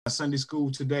Sunday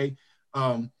school today.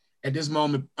 At this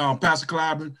moment, Pastor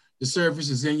Clyburn, the service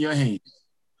is in your hands.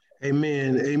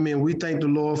 Amen. Amen. We thank the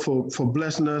Lord for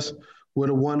blessing us with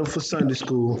a wonderful Sunday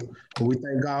school. And we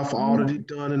thank God for all that He's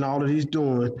done and all that He's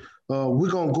doing. We're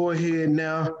going to go ahead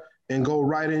now and go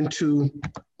right into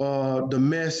the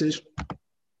message.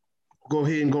 Go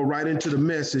ahead and go right into the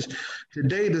message.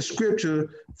 Today, the scripture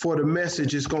for the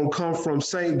message is going to come from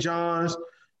St. John's,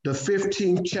 the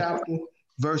 15th chapter,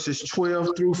 verses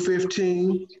 12 through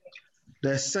 15.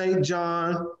 That's St.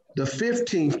 John, the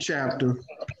 15th chapter,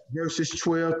 verses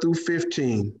 12 through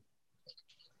 15.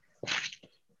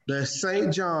 That's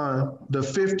St. John, the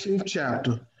 15th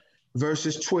chapter,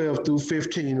 verses 12 through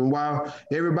 15. And while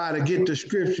everybody get the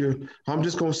scripture, I'm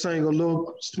just going to sing a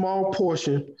little small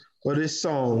portion of this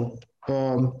song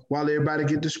while everybody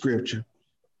get the scripture.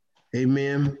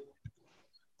 Amen.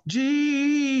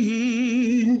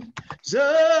 Jesus,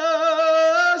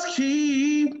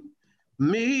 keep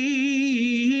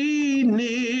me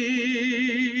near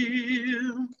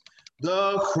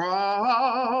the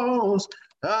cross.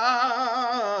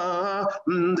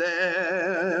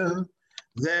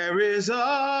 There is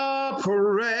a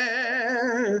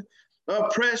prayer, a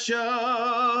precious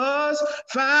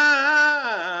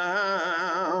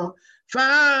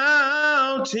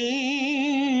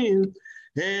fountain,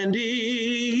 and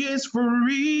He is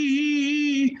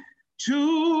free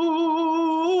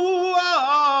to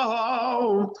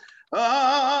all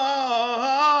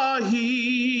a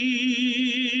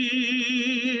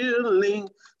healing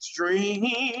stream.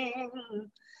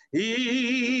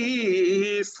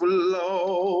 It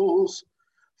flows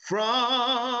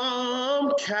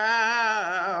from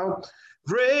Calvary's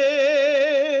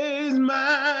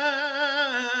mountain.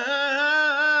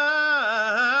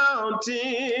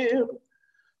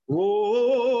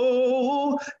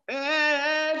 Oh,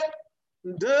 at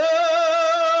the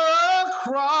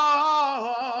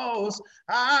cross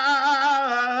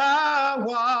I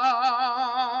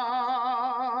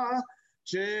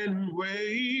watch and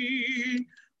wait.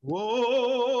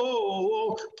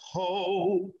 Whoa,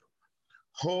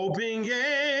 hoping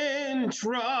and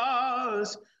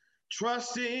trusting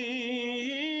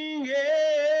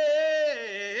ever.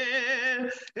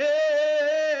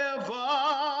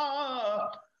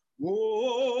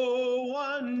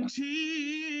 Oh,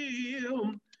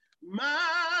 until my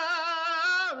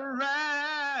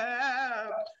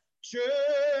raptured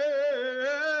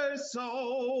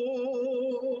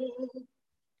soul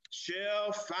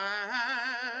shall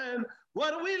find.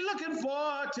 What are we looking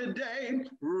for today?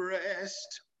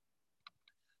 Rest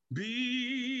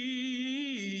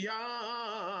beyond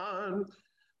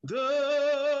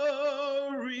the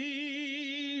river.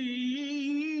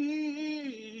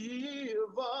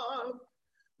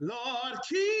 Lord,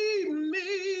 keep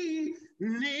me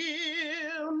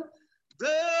near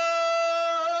the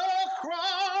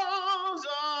cross.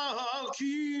 Oh,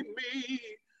 keep me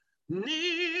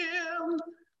near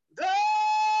the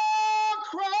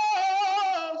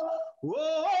cross.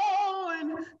 Oh,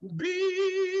 and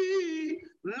be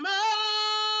my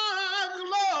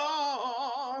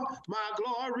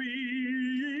glory.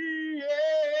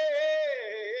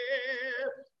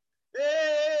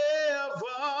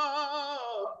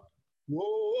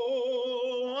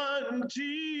 Oh,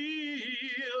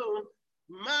 until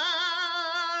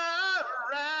my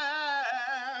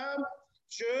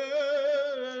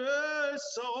raptured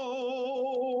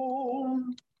soul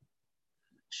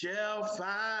shall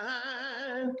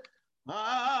find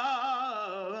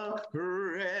a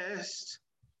rest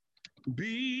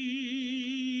beyond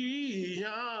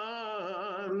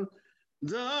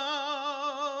the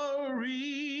river.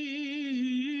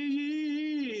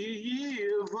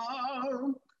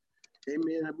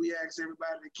 Amen. We ask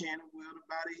everybody that can and will to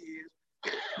bow their heads.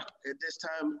 At this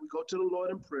time, we go to the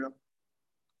Lord in prayer.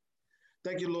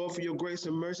 Thank you, Lord, for your grace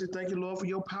and mercy. Thank you, Lord, for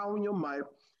your power and your might.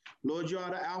 Lord, you are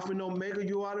the Alpha and Omega.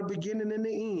 You are the beginning and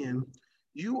the end.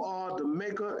 You are the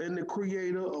maker and the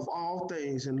creator of all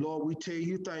things. And Lord, we tell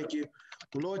you thank you.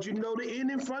 Lord, you know the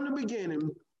ending from the beginning.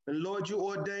 And Lord, you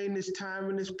ordained this time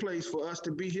and this place for us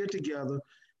to be here together.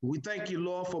 We thank you,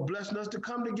 Lord, for blessing us to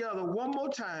come together one more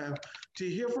time to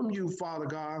hear from you, Father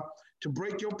God, to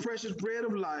break your precious bread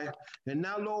of life. And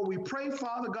now, Lord, we pray,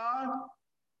 Father God,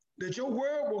 that your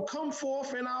word will come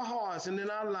forth in our hearts and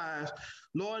in our lives,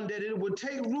 Lord, and that it will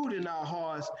take root in our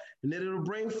hearts and that it will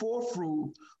bring forth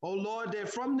fruit. Oh, Lord, that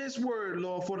from this word,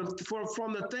 Lord, from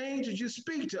the things that you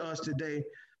speak to us today,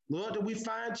 Lord, that we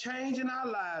find change in our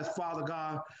lives, Father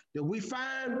God, that we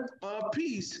find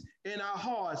peace in our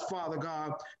hearts, Father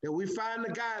God, that we find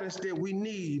the guidance that we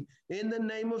need in the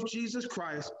name of Jesus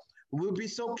Christ. We'll be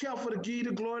so careful to give you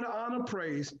the glory, the honor,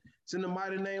 praise. It's in the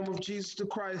mighty name of Jesus the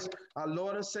Christ, our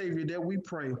Lord and Savior, that we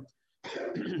pray.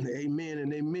 Amen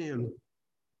and amen.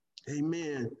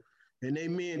 Amen and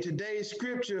amen. Today's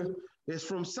scripture is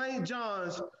from St.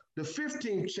 John's, the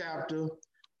 15th chapter,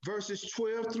 verses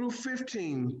 12 through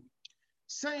 15.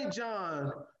 St.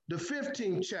 John, the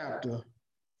 15th chapter,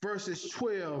 verses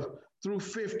 12 through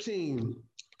 15.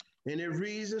 And it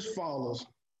reads as follows.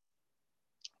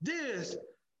 This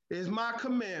is my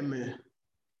commandment,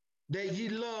 that ye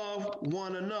love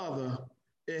one another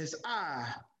as I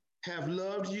have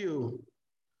loved you.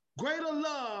 Greater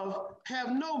love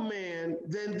have no man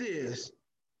than this,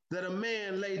 that a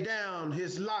man lay down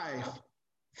his life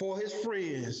for his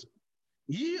friends.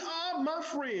 Ye are my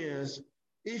friends,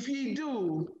 if ye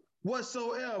do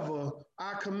whatsoever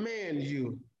I command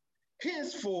you.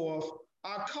 Henceforth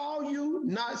I call you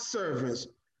not servants,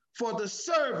 for the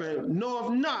servant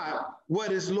knoweth not what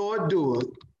his Lord doeth.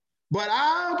 But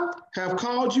I have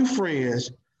called you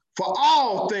friends, for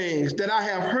all things that I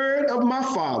have heard of my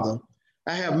Father,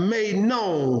 I have made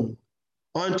known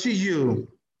unto you.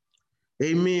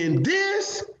 Amen.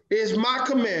 This is my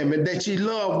commandment, that ye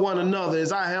love one another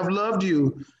as I have loved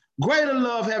you. Greater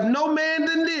love have no man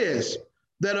than this,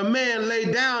 that a man lay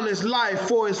down his life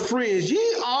for his friends.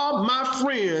 Ye are my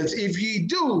friends if ye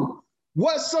do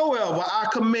whatsoever I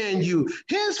command you.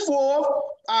 Henceforth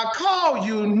I call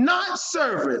you not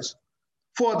servants,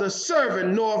 for the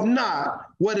servant knoweth not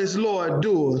what his Lord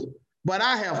doeth, but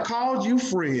I have called you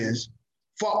friends.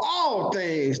 For all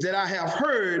things that I have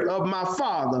heard of my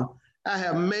Father, I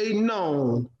have made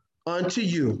known unto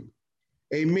you.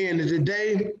 Amen. And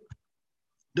today,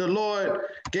 the Lord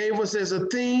gave us as a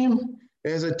theme,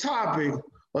 as a topic,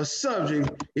 a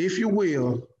subject, if you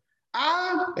will.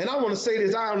 I want to say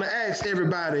this, I want to ask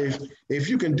everybody if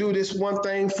you can do this one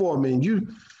thing for me. You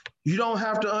don't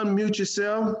have to unmute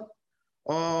yourself.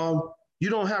 You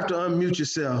don't have to unmute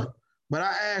yourself. But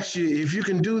I ask you if you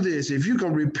can do this, if you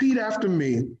can repeat after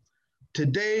me.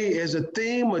 Today is a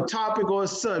theme, a topic, or a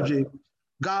subject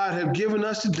God has given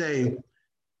us today.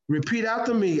 Repeat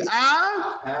after me.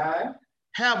 I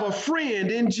have a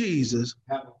friend in Jesus.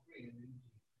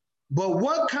 But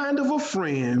what kind of a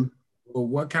friend? Or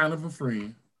what kind of a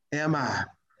friend am I?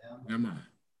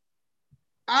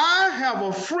 I have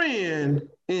a friend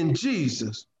in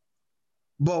Jesus.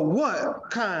 But what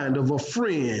kind of a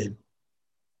friend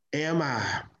am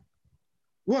I?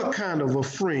 What kind of a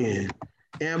friend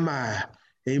am I?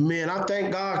 Amen. I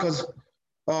thank God because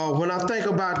when I think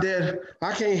about that,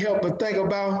 I can't help but think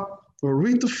about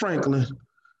Aretha Franklin.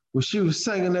 When she was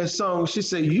singing that song, she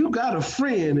said, you got a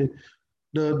friend. And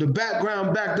the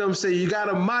background back them say, you got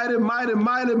a mighty, mighty,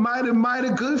 mighty, mighty, mighty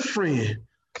good friend.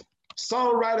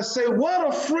 Songwriter say, what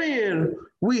a friend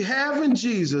we have in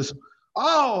Jesus.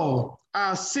 All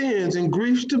our sins and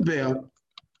griefs to bear.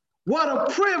 What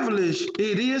a privilege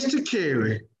it is to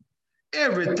carry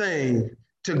everything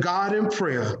to God in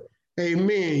prayer.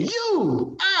 Amen.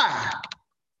 I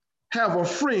have a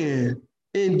friend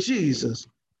in Jesus.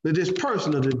 That is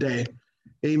personal today.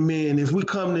 Amen. If we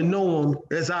come to know him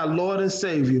as our Lord and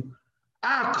Savior,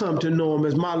 I come to know him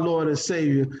as my Lord and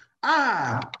Savior.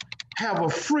 I have a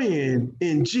friend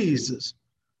in Jesus.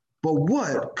 But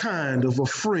what kind of a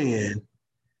friend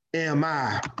am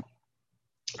I?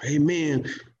 Amen.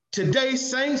 Today,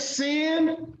 saints,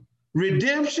 sin,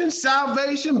 redemption,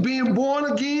 salvation, being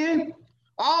born again,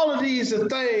 all of these are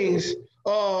things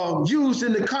used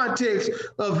in the context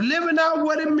of living out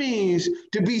what it means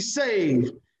to be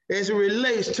saved as it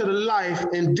relates to the life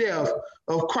and death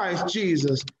of Christ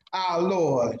Jesus, our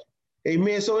Lord.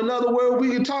 Amen. So in other words, we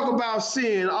can talk about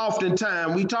sin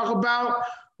oftentimes. We talk about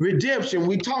redemption.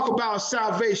 We talk about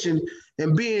salvation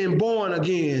and being born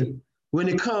again when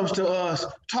it comes to us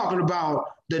talking about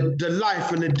the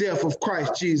life and the death of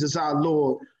Christ Jesus, our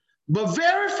Lord. But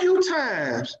very few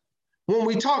times when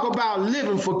we talk about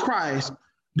living for Christ,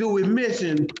 do we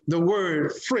mention the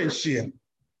word friendship,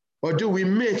 or do we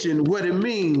mention what it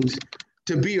means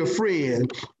to be a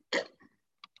friend?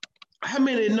 How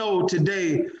many know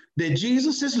today that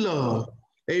Jesus is love?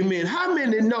 Amen. How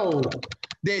many know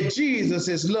that Jesus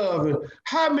is love?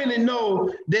 How many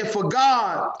know that for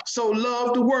God so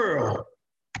loved the world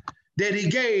that he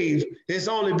gave his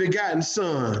only begotten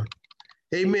son?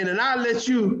 Amen. And I'll let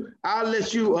you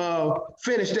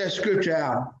finish that scripture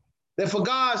out. That for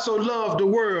God so loved the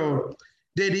world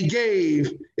that he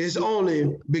gave his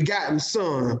only begotten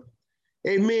son.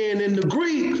 Amen. In the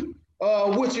Greek,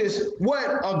 which is what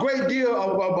a great deal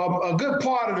of a good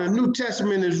part of the New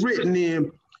Testament is written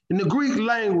in the Greek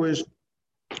language,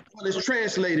 what it's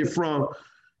translated from.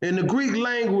 In the Greek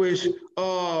language,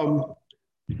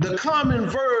 The common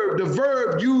verb, the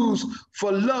verb used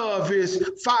for love is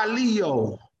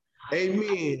phileo.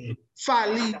 Amen.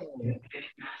 Phileo.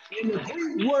 And the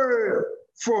Greek word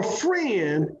for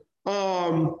friend,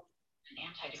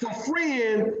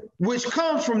 which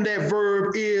comes from that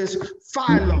verb, is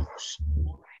philos.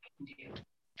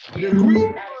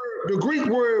 The Greek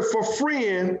word for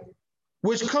friend,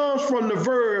 which comes from the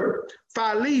verb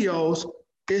philios,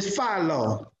 is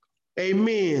philo.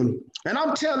 Amen. And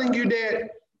I'm telling you that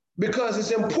because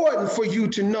it's important for you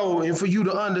to know and for you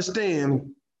to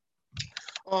understand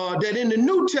that in the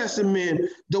New Testament,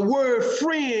 the word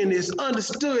friend is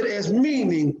understood as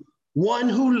meaning one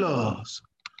who loves.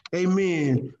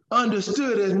 Amen.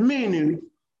 Understood as meaning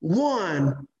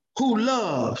one who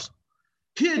loves.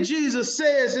 Here Jesus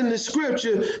says in the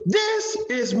scripture, this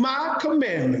is my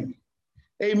commandment.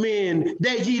 Amen.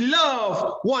 That ye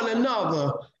love one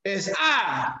another as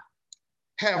I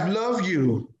have loved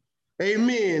you.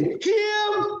 Amen.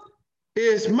 Here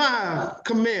is my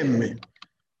commandment.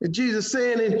 And Jesus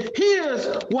saying, here's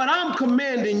what I'm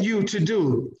commanding you to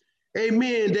do.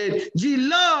 Amen. That ye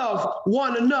love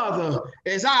one another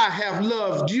as I have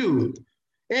loved you.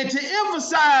 And to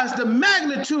emphasize the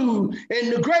magnitude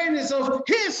and the greatness of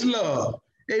his love.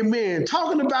 Amen.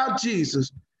 Talking about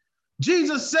Jesus.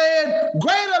 Jesus said,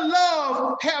 greater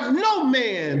love have no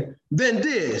man than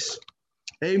this.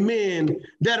 Amen.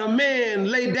 That a man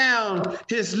lay down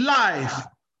his life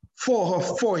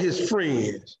for his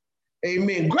friends.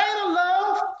 Amen. Greater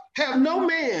love have no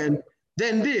man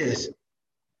than this,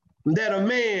 that a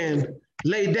man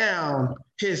lay down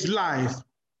his life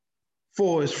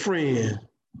for his friend.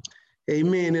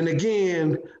 Amen. And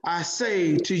again, I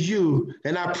say to you,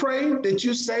 and I pray that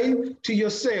you say to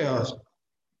yourselves,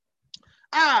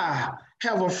 I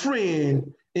have a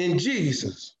friend in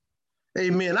Jesus.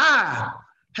 Amen. I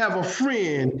have a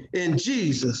friend in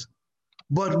Jesus.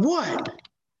 But what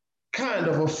kind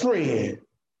of a friend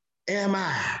am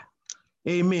I?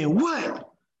 Amen.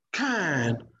 What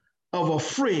kind of a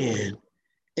friend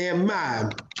am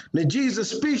I? Now,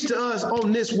 Jesus speaks to us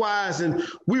on this wise, and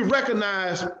we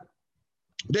recognize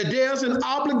that there's an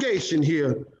obligation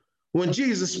here when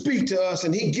Jesus speaks to us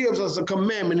and he gives us a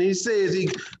commandment. And he says he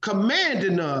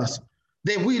commanding us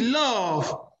that we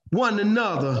love one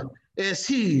another as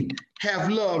he have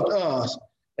loved us.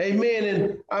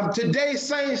 Amen. And today,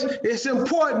 saints, it's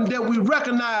important that we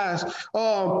recognize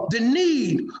the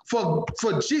need for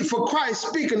Christ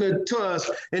speaking to us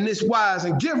in this wise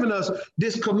and giving us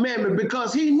this commandment,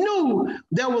 because he knew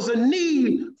there was a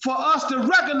need for us to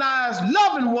recognize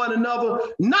loving one another,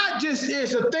 not just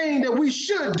as a thing that we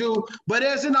should do, but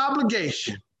as an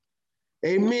obligation.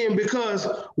 Amen. Because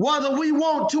whether we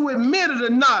want to admit it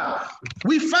or not,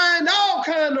 we find all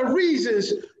kinds of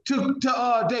reasons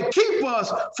that keep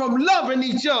us from loving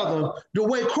each other the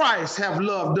way Christ have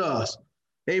loved us.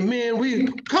 Amen. We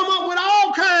come up with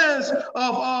all kinds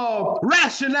of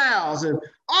rationales and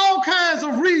all kinds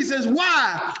of reasons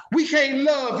why we can't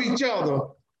love each other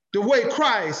the way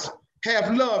Christ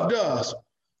have loved us.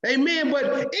 Amen. But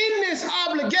in this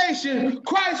obligation,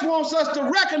 Christ wants us to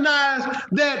recognize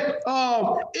that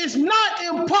it's not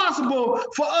impossible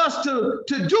for us to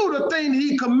do the thing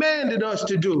he commanded us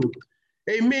to do.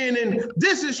 Amen. And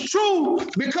this is true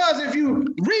because if you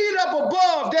read up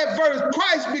above that verse,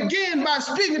 Christ began by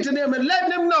speaking to them and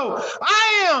letting them know,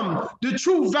 I am the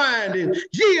true vine and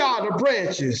ye are the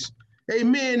branches.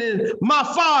 Amen. And my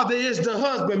Father is the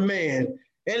husbandman.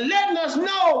 And letting us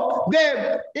know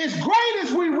that as great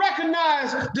as we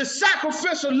recognize the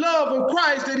sacrificial love of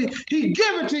Christ that he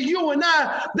given to you and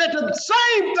I, that the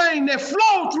same thing that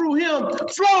flowed through him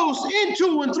flows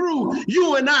into and through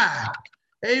you and I.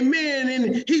 Amen.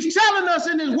 And he's telling us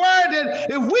in his word that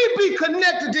if we be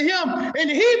connected to him and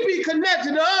he be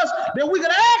connected to us, that we can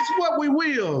ask what we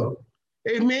will.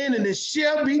 Amen. And it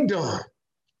shall be done.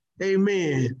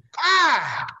 Amen.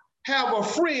 I have a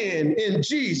friend in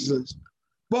Jesus.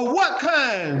 But what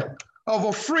kind of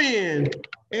a friend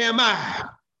am I?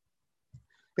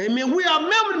 Amen. We are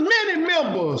many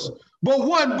members, but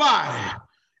one body.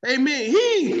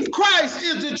 Amen. Christ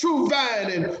is the true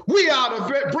vine, and we are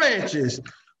the branches.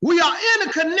 We are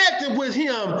interconnected with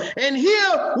him, and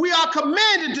here we are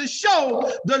commanded to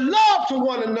show the love to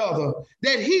one another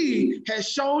that he has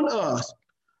shown us.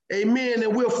 Amen.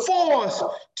 And we're forced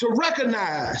to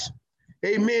recognize,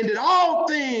 amen, that all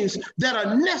things that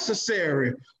are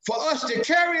necessary for us to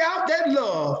carry out that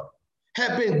love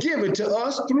have been given to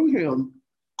us through him,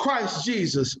 Christ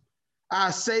Jesus,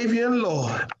 our Savior and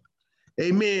Lord.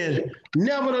 Amen.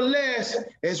 Nevertheless,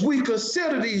 as we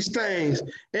consider these things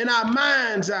in our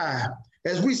mind's eye,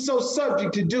 as we so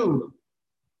subject to do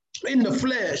in the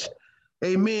flesh,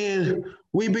 amen,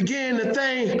 we begin to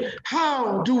think,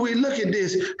 how do we look at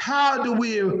this? How do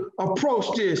we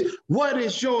approach this? What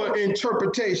is your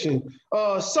interpretation?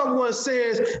 Someone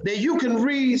says that you can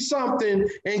read something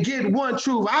and get one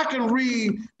truth. I can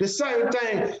read the same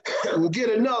thing and get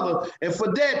another. And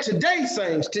for that, today,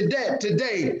 saints,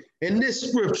 today, in this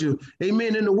scripture,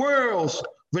 amen, in the world's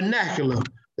vernacular,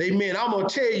 amen, I'm going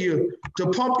to tell you to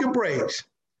pump your brakes.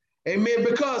 Amen.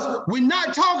 Because we're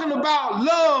not talking about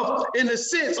love in the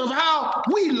sense of how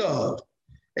we love.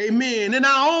 Amen. In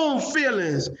our own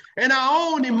feelings and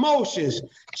our own emotions,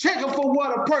 checking for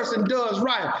what a person does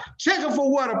right, checking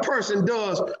for what a person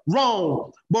does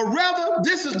wrong. But rather,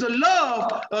 this is the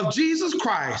love of Jesus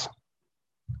Christ.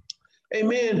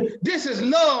 Amen. This is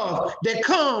love that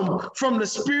comes from the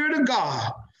Spirit of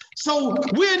God. So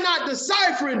we're not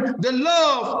deciphering the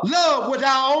love with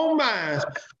our own minds,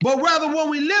 but rather when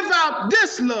we live out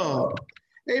this love,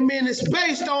 amen, it's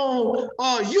based on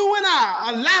you and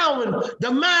I allowing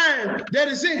the mind that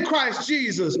is in Christ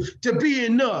Jesus to be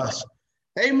in us.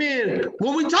 Amen.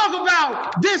 When we talk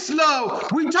about this love,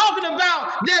 we're talking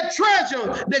about that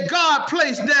treasure that God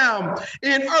placed down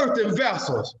in earthen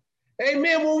vessels.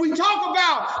 Amen. When we talk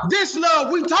about this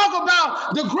love, we talk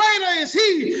about the greater is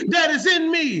he that is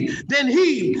in me than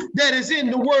he that is in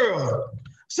the world.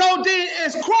 So then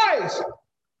as Christ,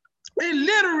 it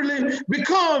literally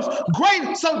becomes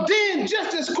great. So then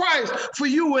just as Christ for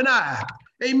you and I,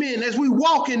 amen, as we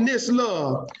walk in this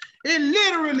love, it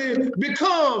literally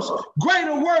becomes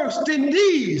greater works than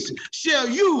these shall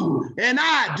you and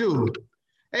I do.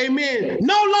 Amen.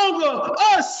 No longer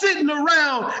us sitting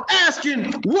around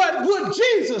asking, what would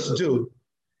Jesus do?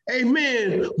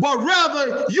 Amen. But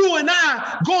rather you and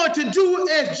I going to do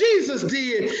as Jesus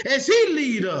did, as he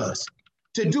lead us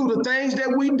to do the things that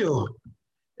we do.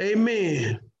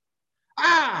 Amen.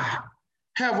 I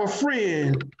have a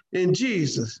friend in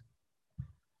Jesus.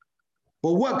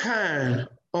 But what kind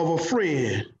of a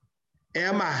friend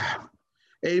am I?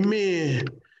 Amen.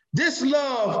 This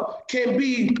love can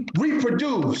be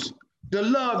reproduced, the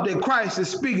love that Christ is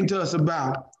speaking to us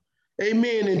about.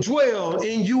 Amen. And dwell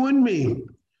in you and me.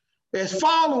 As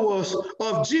followers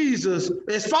of Jesus,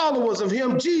 as followers of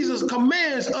him, Jesus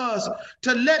commands us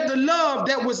to let the love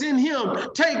that was in him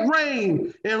take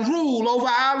reign and rule over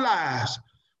our lives.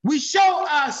 We show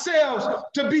ourselves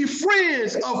to be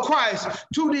friends of Christ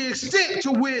to the extent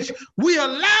to which we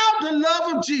allow the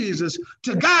love of Jesus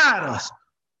to guide us,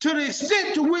 to the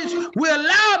extent to which we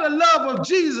allow the love of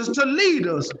Jesus to lead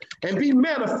us and be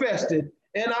manifested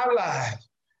in our lives.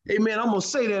 Amen. I'm going to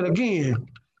say that again.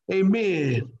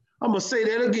 Amen. I'm going to say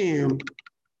that again.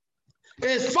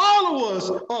 As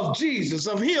followers of Jesus,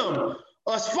 of him,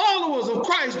 as followers of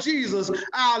Christ Jesus,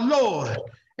 our Lord,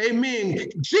 amen,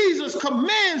 Jesus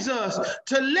commands us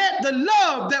to let the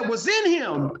love that was in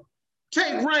him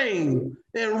take reign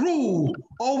and rule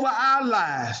over our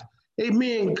lives.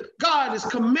 Amen. God is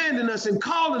commanding us and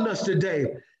calling us today,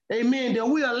 amen, that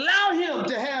we allow him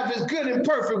to have his good and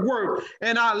perfect work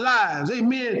in our lives.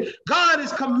 Amen. God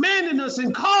is commanding us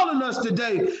and calling us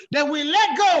today that we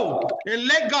let go and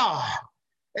let God.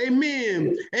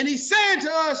 Amen. And he's saying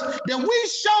to us that we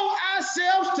show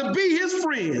ourselves to be his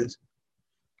friends.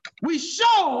 We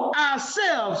show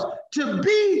ourselves to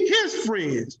be his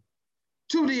friends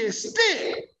to the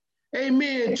extent,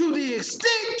 amen, to the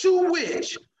extent to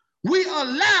which we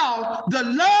allow the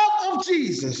love of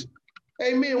Jesus.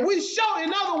 Amen. We show,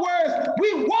 in other words,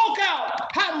 we walk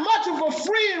out how much of a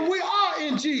friend we are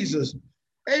in Jesus.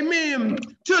 Amen.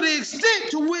 To the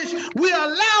extent to which we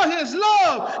allow his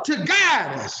love to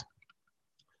guide us,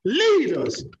 lead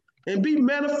us, and be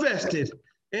manifested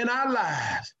in our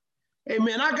lives.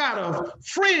 Amen. I got a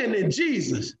friend in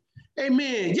Jesus.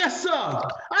 Amen. Yes, sir.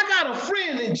 I got a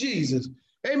friend in Jesus.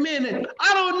 Amen. And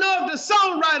I don't know if the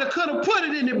songwriter could have put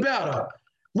it any better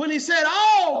when he said,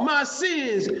 all my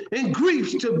sins and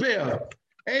griefs to bear.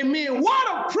 Amen.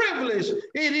 What a privilege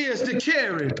it is to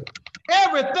carry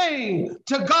everything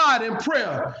to God in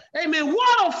prayer. Amen.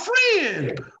 What a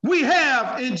friend we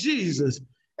have in Jesus.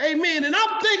 Amen. And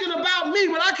I'm thinking about me,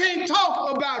 but I can't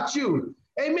talk about you.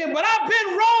 Amen. But I've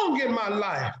been wrong in my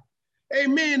life.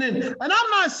 Amen. And I'm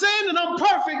not saying that I'm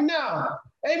perfect now.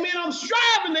 Amen. I'm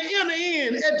striving to enter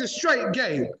in at the straight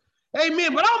gate.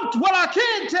 Amen. But what I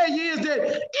can tell you is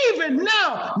that even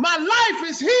now, my life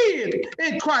is hid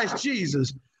in Christ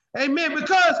Jesus. Amen.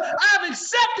 Because I've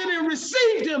accepted and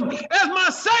received him as my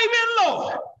Savior and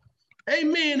Lord.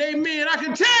 Amen. Amen. I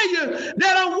can tell you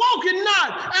that I'm walking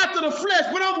not after the flesh,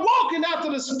 but I'm walking after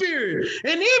the Spirit.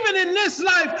 And even in this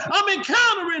life, I'm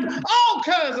encountering all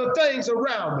kinds of things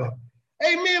around me.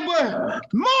 Amen. But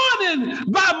morning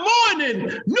by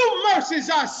morning, new mercies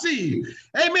I see.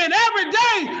 Amen. Every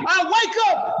day I wake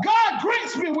up, God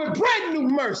grants me with brand new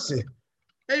mercy.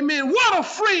 Amen. What a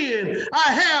friend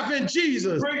I have in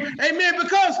Jesus. Amen.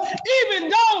 Because even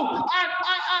though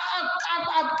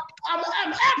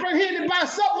I'm apprehended by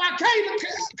something I can't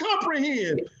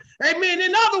comprehend. Amen.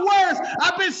 In other words,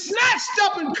 I've been snatched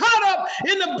up and caught up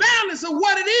in the balance of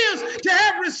what it is to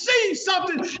have received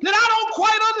something that I don't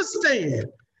quite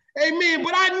understand. Amen.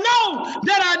 But I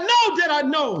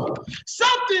know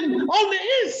something on the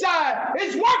inside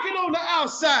is working on the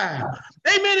outside.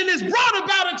 Amen. And it's brought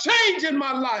about a change in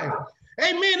my life.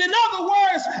 Amen. In other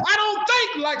words, I don't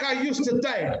think like I used to think.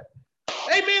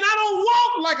 Amen. I don't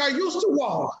walk like I used to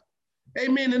walk.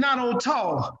 Amen. And I don't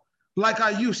talk like I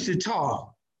used to talk.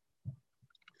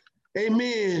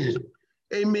 Amen.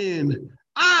 Amen.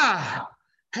 I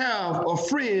have a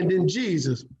friend in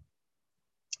Jesus.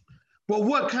 But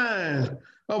what kind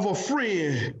of a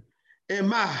friend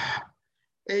am I?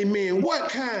 Amen. What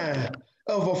kind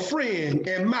of a friend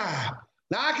am I?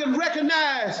 Now I can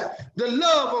recognize the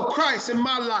love of Christ in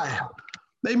my life.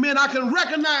 Amen. I can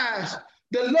recognize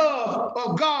the love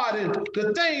of God and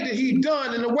the thing that He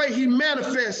done and the way He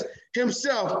manifests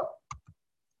Himself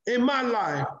in my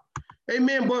life.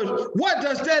 Amen. But what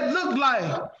does that look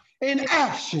like in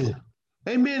action?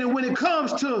 Amen. And when it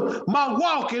comes to my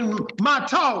walk and my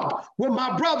talk with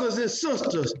my brothers and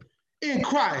sisters in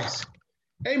Christ.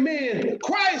 Amen.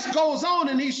 Christ goes on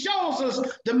and He shows us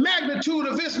the magnitude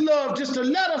of His love just to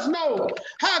let us know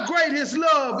how great His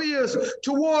love is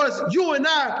towards you and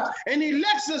I. And He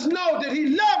lets us know that He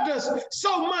loved us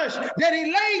so much that He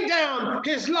laid down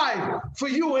His life for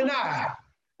you and I.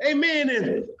 Amen.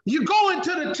 And you go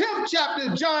into the 10th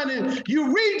chapter of John and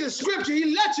you read the scripture,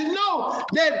 He lets you know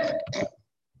that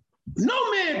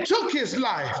no man took His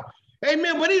life.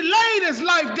 Amen. But He laid His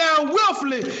life down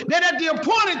willfully, that at the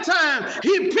appointed time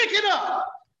He pick it up.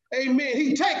 Amen.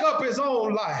 He take up His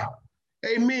own life.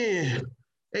 Amen.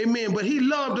 Amen. But He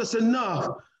loved us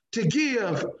enough to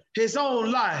give His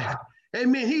own life.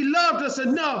 Amen. He loved us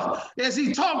enough, as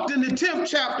He talked in the 10th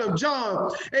chapter of John,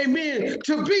 amen,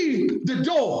 to be the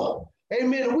door.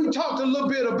 Amen. We talked a little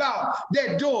bit about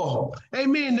that door.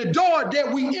 Amen. The door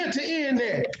that we enter in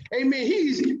there.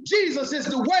 Amen. Jesus is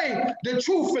the way, the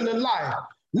truth, and the life.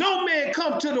 No man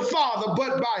come to the Father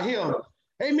but by Him.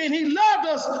 Amen. He loved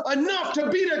us enough to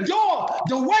be the door,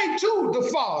 the way to the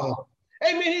Father.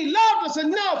 Amen. He loved us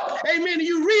enough. Amen.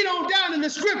 You read on down in the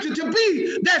scripture to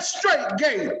be that straight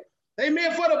gate.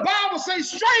 Amen. For the Bible says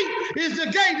straight is the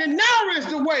gate and narrow is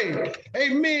the way.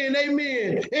 Amen.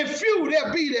 Amen. And few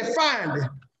there be that find it.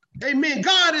 Amen.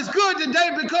 God is good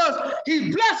today because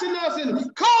He's blessing us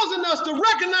and causing us to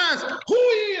recognize who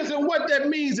He is and what that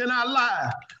means in our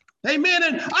lives. Amen.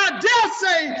 And I dare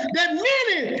say that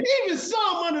many, even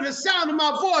some under the sound of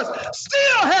my voice,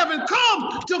 still haven't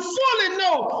come to fully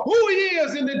know who He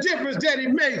is and the difference that He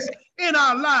makes in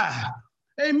our lives.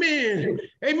 Amen.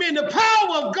 Amen. The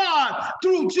power of God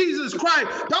through Jesus Christ.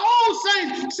 The old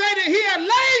saints say that He had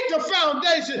laid the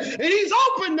foundation and He's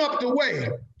opened up the way.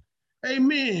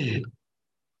 Amen.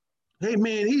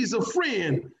 Amen. He's a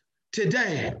friend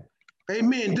today.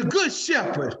 Amen. The good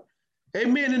shepherd.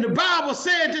 Amen. And the Bible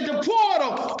said that the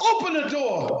porter opened the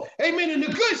door. Amen. And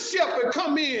the good shepherd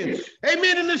come in.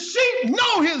 Amen. And the sheep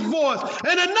know His voice,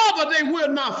 and another they will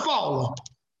not follow.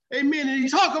 Amen. And He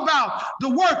talk about the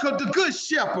work of the good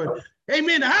shepherd.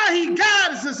 Amen. How He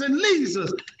guides us and leads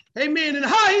us. Amen. And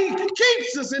how He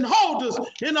keeps us and holds us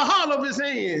in the hollow of His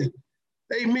hand.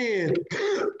 Amen.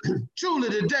 Truly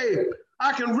today,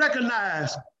 I can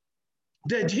recognize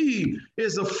that He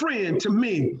is a friend to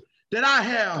me, that I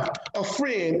have a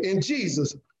friend in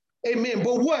Jesus. Amen.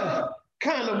 But what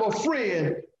kind of a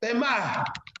friend am I?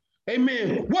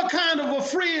 Amen. What kind of a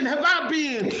friend have I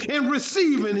been in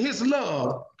receiving His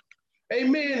love?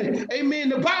 Amen. Amen.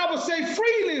 The Bible says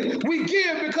freely we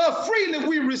give because freely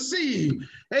we receive.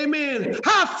 Amen.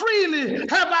 How freely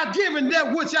have I given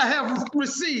that which I have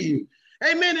received?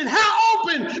 Amen. And how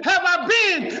open have I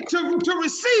been to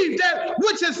receive that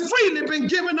which has freely been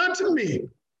given unto me?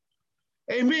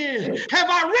 Amen. Have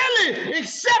I really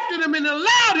accepted Him and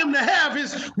allowed Him to have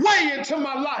His way into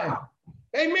my life?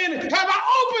 Amen. Have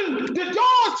I opened the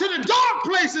doors to the dark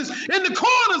places in the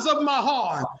corners of my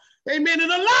heart? Amen.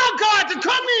 And allow God to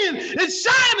come in and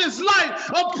shine His light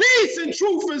of peace and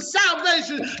truth and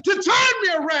salvation to turn me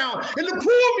around and to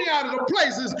pull me out of the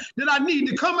places that I need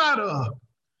to come out of.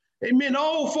 Amen. The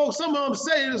old folks, some of them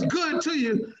say it was good to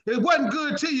you. It wasn't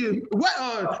good to you.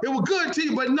 It was good to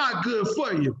you, but not good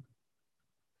for you.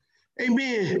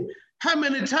 Amen. How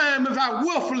many times have I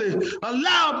willfully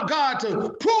allowed God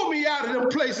to pull me out of the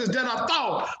places that I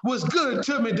thought was good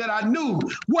to me, that I knew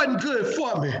wasn't good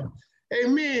for me?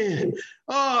 Amen.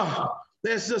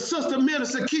 As the sister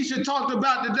minister Keisha talked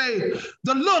about today,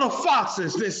 the little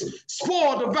foxes that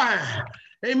spoil the vine.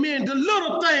 Amen. The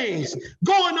little things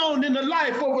going on in the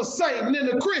life of a saint and in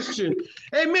a Christian.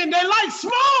 Amen. They're like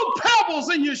small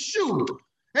pebbles in your shoe.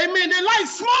 Amen. They're like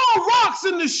small rocks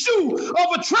in the shoe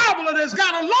of a traveler that's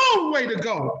got a long way to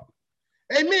go.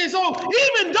 Amen. So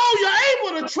even though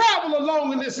you're able to travel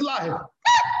along in this life,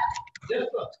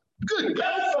 good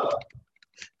God,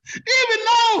 even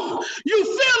though you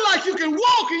feel like you can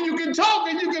walk and you can talk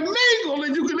and you can mingle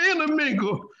and you can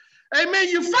intermingle, amen,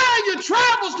 you find your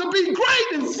travels to be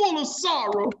great and full of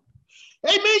sorrow.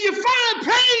 Amen. You find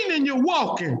pain in your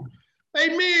walking.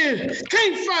 Amen.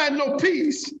 Can't find no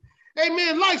peace.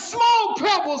 Amen. Like small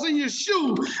pebbles in your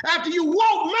shoe after you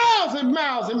walk miles and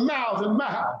miles and miles and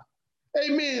miles.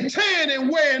 Amen. Tearing and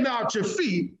wearing out your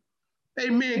feet.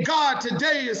 Amen. God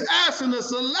today is asking us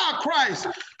to allow Christ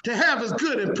to have his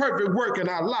good and perfect work in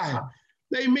our life.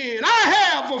 Amen.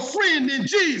 I have a friend in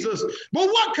Jesus, but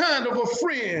what kind of a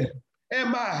friend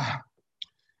am I?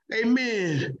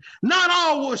 Amen. Not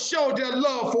all will show their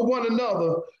love for one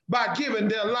another by giving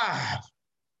their lives.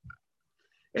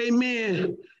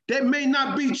 Amen. That may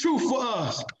not be true for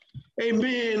us.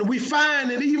 Amen. We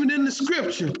find it even in the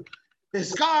scripture.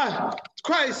 As God,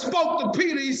 Christ spoke to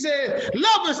Peter, he said,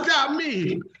 lovest thou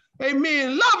me?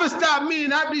 Amen. Lovest thou me?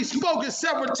 And after he spoke it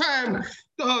several times,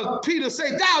 Peter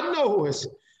said, thou knowest.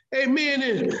 Amen.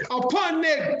 And upon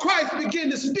that, Christ began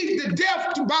to speak the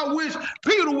death by which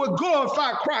Peter would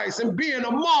glorify Christ and being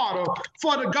a martyr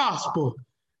for the gospel.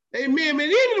 Amen. And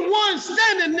even one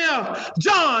standing there,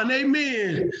 John,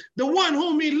 amen, the one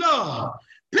whom he loved.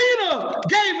 Peter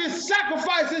gave his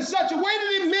sacrifice in such a way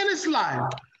that it meant his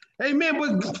life. Amen.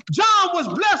 But John was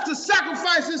blessed to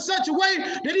sacrifice in such a way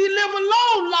that he lived a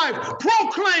long life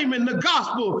proclaiming the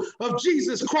gospel of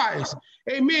Jesus Christ.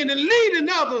 Amen. And leading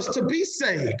others to be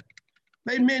saved.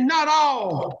 Amen. Not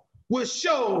all will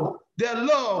show their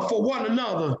love for one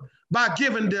another by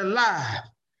giving their lives.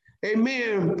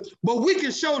 Amen. But we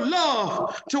can show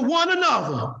love to one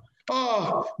another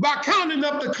by counting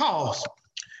up the cost.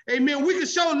 Amen. We can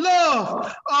show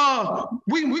love.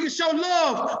 We can show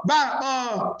love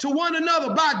by to one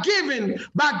another by giving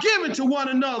to one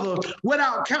another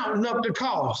without counting up the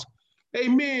cost.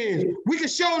 Amen. We can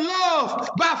show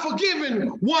love by forgiving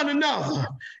one another.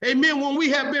 Amen. When we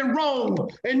have been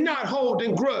wronged and not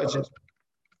holding grudges.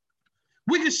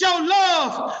 We can show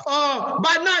love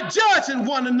by not judging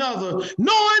one another,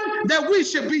 knowing that we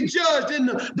should be judged in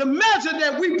the measure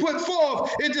that we put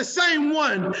forth is the same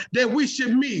one that we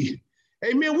should meet.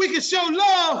 Amen. We can show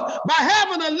love by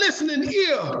having a listening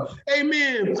ear,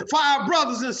 amen, for our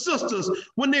brothers and sisters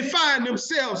when they find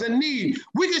themselves in need.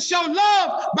 We can show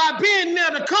love by being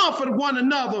there to comfort one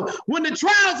another when the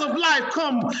trials of life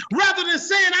come, rather than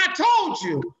saying, I told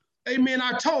you. Amen.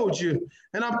 I told you.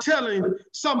 And I'm telling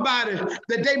somebody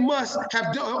that they must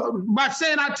have done, by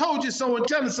saying I told you so and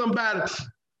telling somebody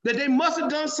that they must have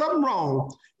done something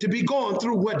wrong to be going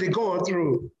through what they're going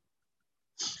through.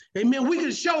 Amen. We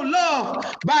can show love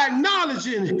by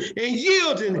acknowledging and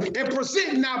yielding and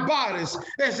presenting our bodies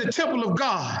as the temple of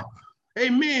God.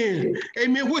 Amen.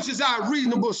 Amen. Which is our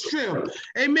reasonable strength.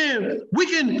 Amen. We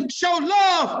can show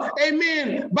love,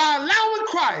 amen, by allowing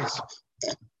Christ,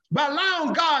 by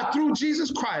allowing God through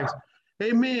Jesus Christ,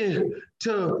 amen,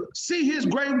 to see his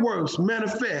great works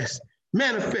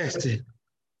manifested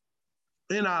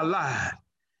in our lives.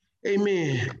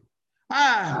 Amen.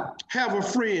 I have a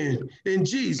friend in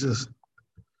Jesus,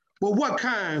 but what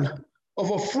kind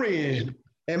of a friend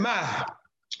am I?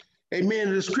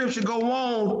 Amen. The scripture go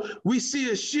on, we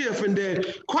see a shift in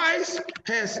that Christ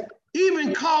has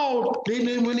even called,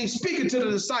 when he's speaking to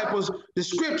the disciples, the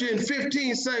scripture in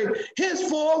 15 say,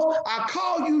 henceforth I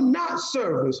call you not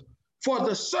servants, for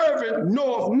the servant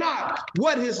knoweth not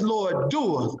what his Lord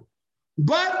doeth.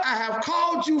 But I have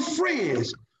called you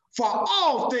friends, for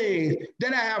all things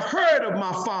that I have heard of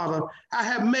my Father, I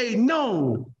have made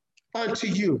known unto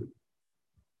you.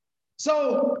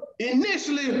 So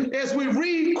initially, as we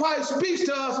read, Christ speaks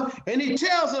to us, and he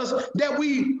tells us that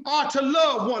we are to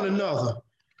love one another.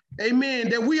 Amen.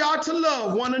 That we are to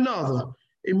love one another.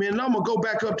 Amen. And I'm going to go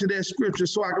back up to that scripture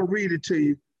so I can read it to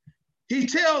you. He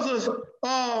tells us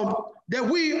that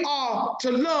we are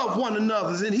to love one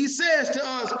another. And he says to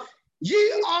us,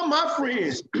 ye are my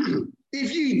friends,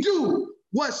 if ye do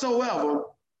whatsoever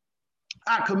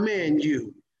I command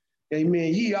you.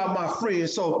 Amen. Ye are my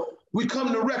friends. So we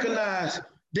come to recognize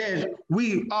that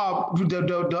we are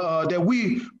that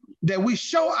we that we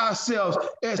show ourselves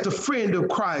as the friend of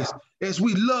Christ, as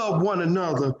we love one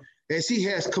another, as he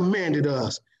has commanded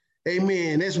us.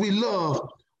 Amen. As we love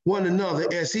one another,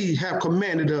 as he have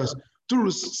commanded us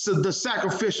through the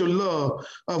sacrificial love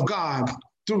of God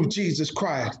through Jesus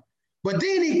Christ. But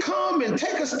then he come and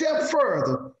take a step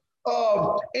further.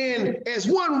 And as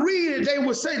one reader, they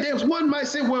would say, there's one might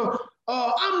say, well,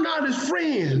 I'm not his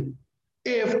friend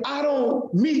if I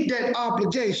don't meet that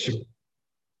obligation.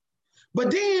 But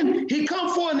then he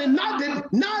come forward, and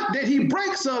not that he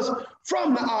breaks us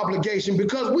from the obligation,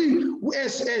 because we,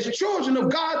 as children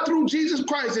of God through Jesus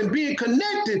Christ and being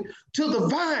connected to the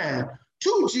vine,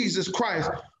 to Jesus Christ,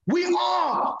 we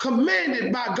are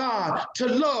commanded by God to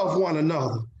love one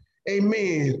another.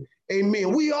 Amen.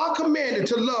 Amen. We are commanded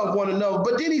to love one another.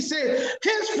 But then he said,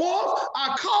 henceforth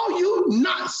I call you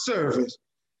not servants,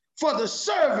 for the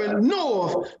servant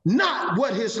knoweth not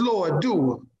what his Lord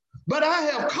doeth. But I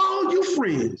have called you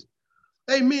friends.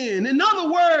 Amen. In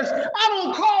other words, I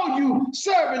don't call you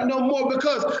servant no more,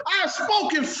 because I've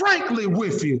spoken frankly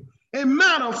with you and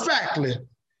matter of factly.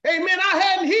 Amen. I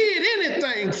hadn't hid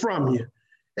anything from you.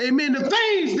 Amen. The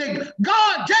things that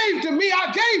God gave to me,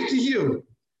 I gave to you.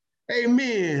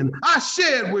 Amen. I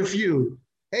shared with you.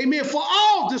 Amen. For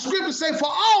all, the scriptures say, for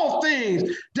all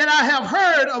things that I have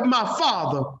heard of my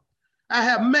Father, I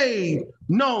have made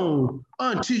known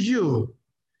unto you.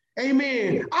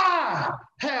 Amen. I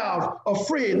have a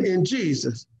friend in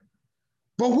Jesus.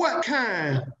 But what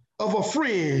kind of a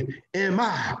friend am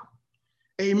I?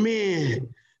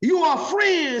 Amen. You are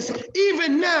friends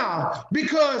even now,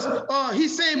 because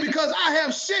he's saying, because I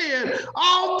have shared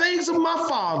all things of my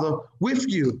Father with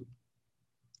you.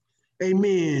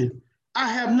 Amen. I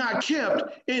have not kept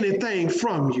anything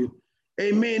from you.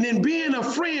 Amen. In being a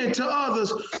friend to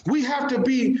others, we have to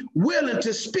be willing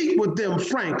to speak with them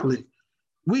frankly.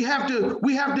 We have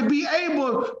to be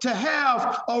able to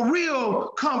have a real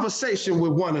conversation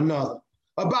with one another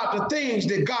about the things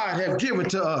that God has given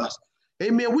to us.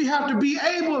 Amen. We have to be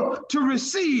able to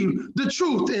receive the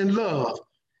truth in love.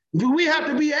 We have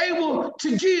to be able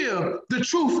to give the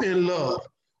truth in love.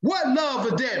 What love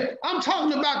is that? I'm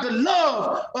talking about the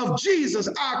love of Jesus,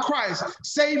 our Christ,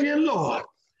 Savior and Lord.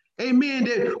 Amen.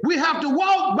 That we have to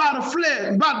walk by the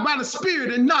flesh, by the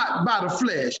Spirit, and not by the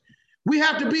flesh. We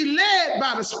have to be led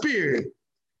by the Spirit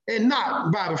and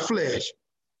not by the flesh.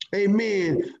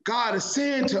 Amen. God is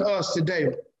saying to us today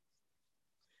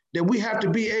that we have to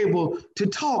be able to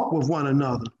talk with one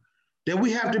another, that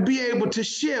we have to be able to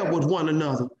share with one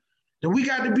another, that we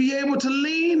got to be able to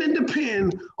lean and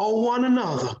depend on one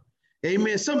another.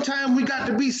 Amen. Sometimes we got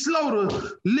to be slow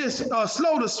to listen,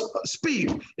 slow to speak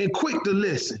and quick to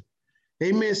listen.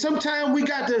 Amen. Sometimes we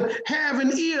got to have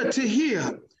an ear to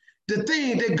hear the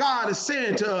thing that God is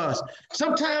saying to us.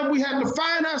 Sometimes we have to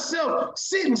find ourselves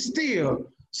sitting still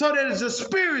so that as the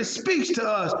Spirit speaks to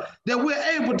us, that we're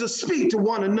able to speak to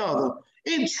one another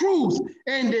in truth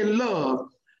and in love,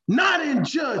 not in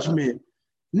judgment,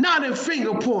 not in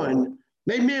finger pointing.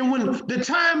 Amen. When the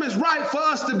time is right for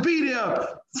us to be there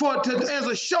as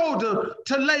a shoulder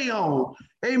to lay on.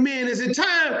 Amen. As the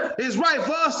time is right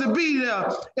for us to be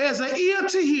there as an ear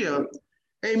to hear.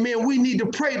 Amen. We need to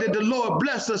pray that the Lord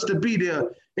bless us to be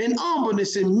there in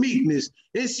humbleness and meekness,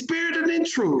 in spirit and in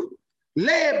truth,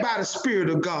 led by the Spirit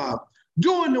of God,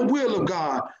 doing the will of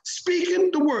God, speaking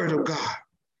the word of God.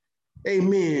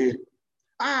 Amen.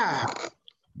 I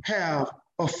have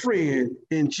a friend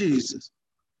in Jesus.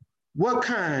 What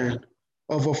kind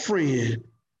of a friend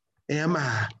am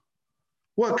I?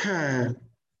 What kind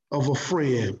of a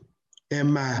friend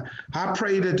am I? I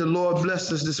pray that the Lord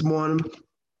bless us this morning,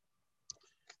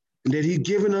 and that he's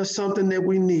given us something that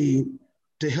we need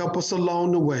to help us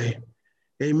along the way.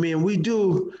 Amen. We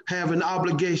do have an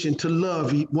obligation to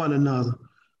love one another.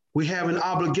 We have an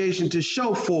obligation to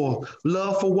show forth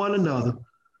love for one another.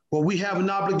 But we have an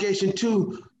obligation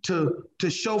to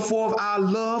show forth our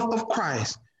love of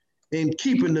Christ in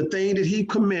keeping the thing that he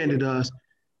commanded us.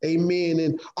 Amen.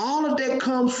 And all of that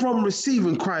comes from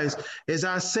receiving Christ as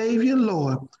our Savior and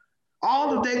Lord.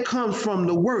 All of that comes from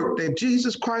the work that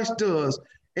Jesus Christ does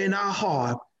in our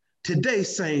heart. Today,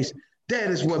 saints,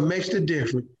 that is what makes the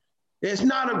difference. It's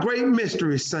not a great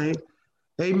mystery, saint.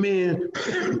 Amen.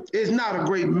 It's not a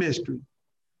great mystery.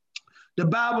 The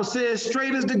Bible says,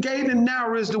 straight is the gate and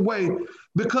narrow is the way,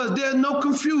 because there's no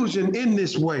confusion in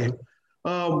this way.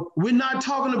 We're not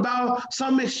talking about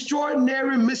some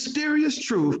extraordinary, mysterious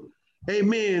truth.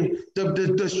 Amen.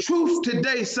 The truth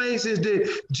today, saints, is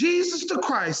that Jesus the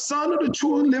Christ, Son of the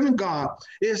true and living God,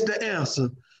 is the answer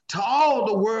to all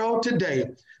the world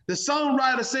today. The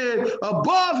songwriter said,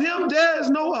 above him there is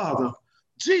no other.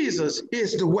 Jesus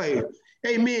is the way.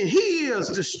 Amen. He is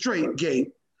the straight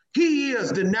gate. He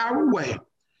is the narrow way.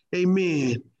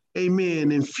 Amen.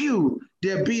 Amen. And few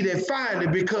there be that find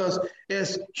it, because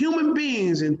as human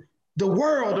beings and the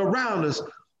world around us,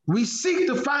 we seek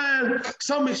to find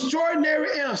some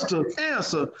extraordinary answer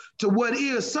to what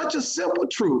is such a simple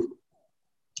truth.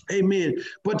 Amen.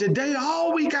 But today,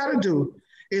 all we got to do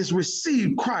is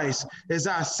receive Christ as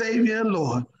our Savior and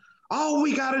Lord. All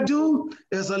we got to do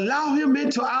is allow him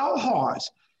into our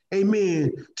hearts.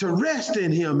 Amen. To rest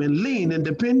in him and lean and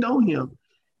depend on him.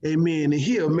 Amen. And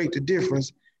he'll make the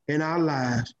difference in our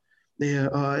lives. And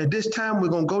at this time, we're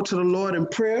going to go to the Lord in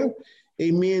prayer.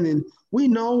 Amen. And we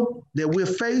know that we're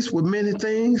faced with many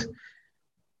things.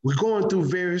 We're going through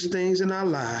various things in our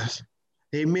lives.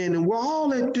 Amen. And we're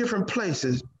all at different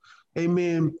places.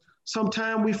 Amen.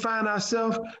 Sometimes we find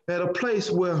ourselves at a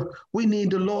place where we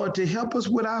need the Lord to help us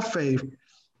with our faith.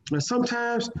 And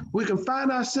sometimes we can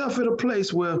find ourselves at a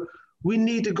place where we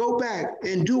need to go back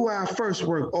and do our first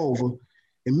work over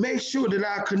and make sure that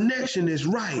our connection is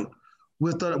right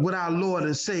with our Lord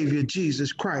and Savior,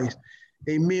 Jesus Christ.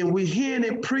 Amen. We're hearing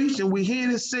it preached and we're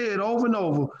hearing it said over and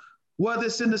over, whether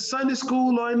it's in the Sunday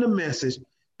school or in the message,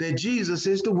 that Jesus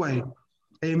is the way.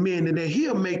 Amen. And that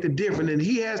he'll make the difference and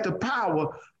he has the power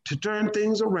to turn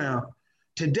things around.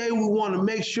 Today, we want to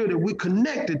make sure that we're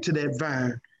connected to that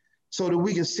vine so that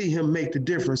we can see him make the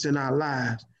difference in our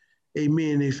lives.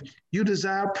 Amen. If you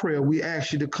desire prayer, we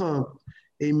ask you to come.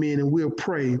 Amen. And we'll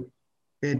pray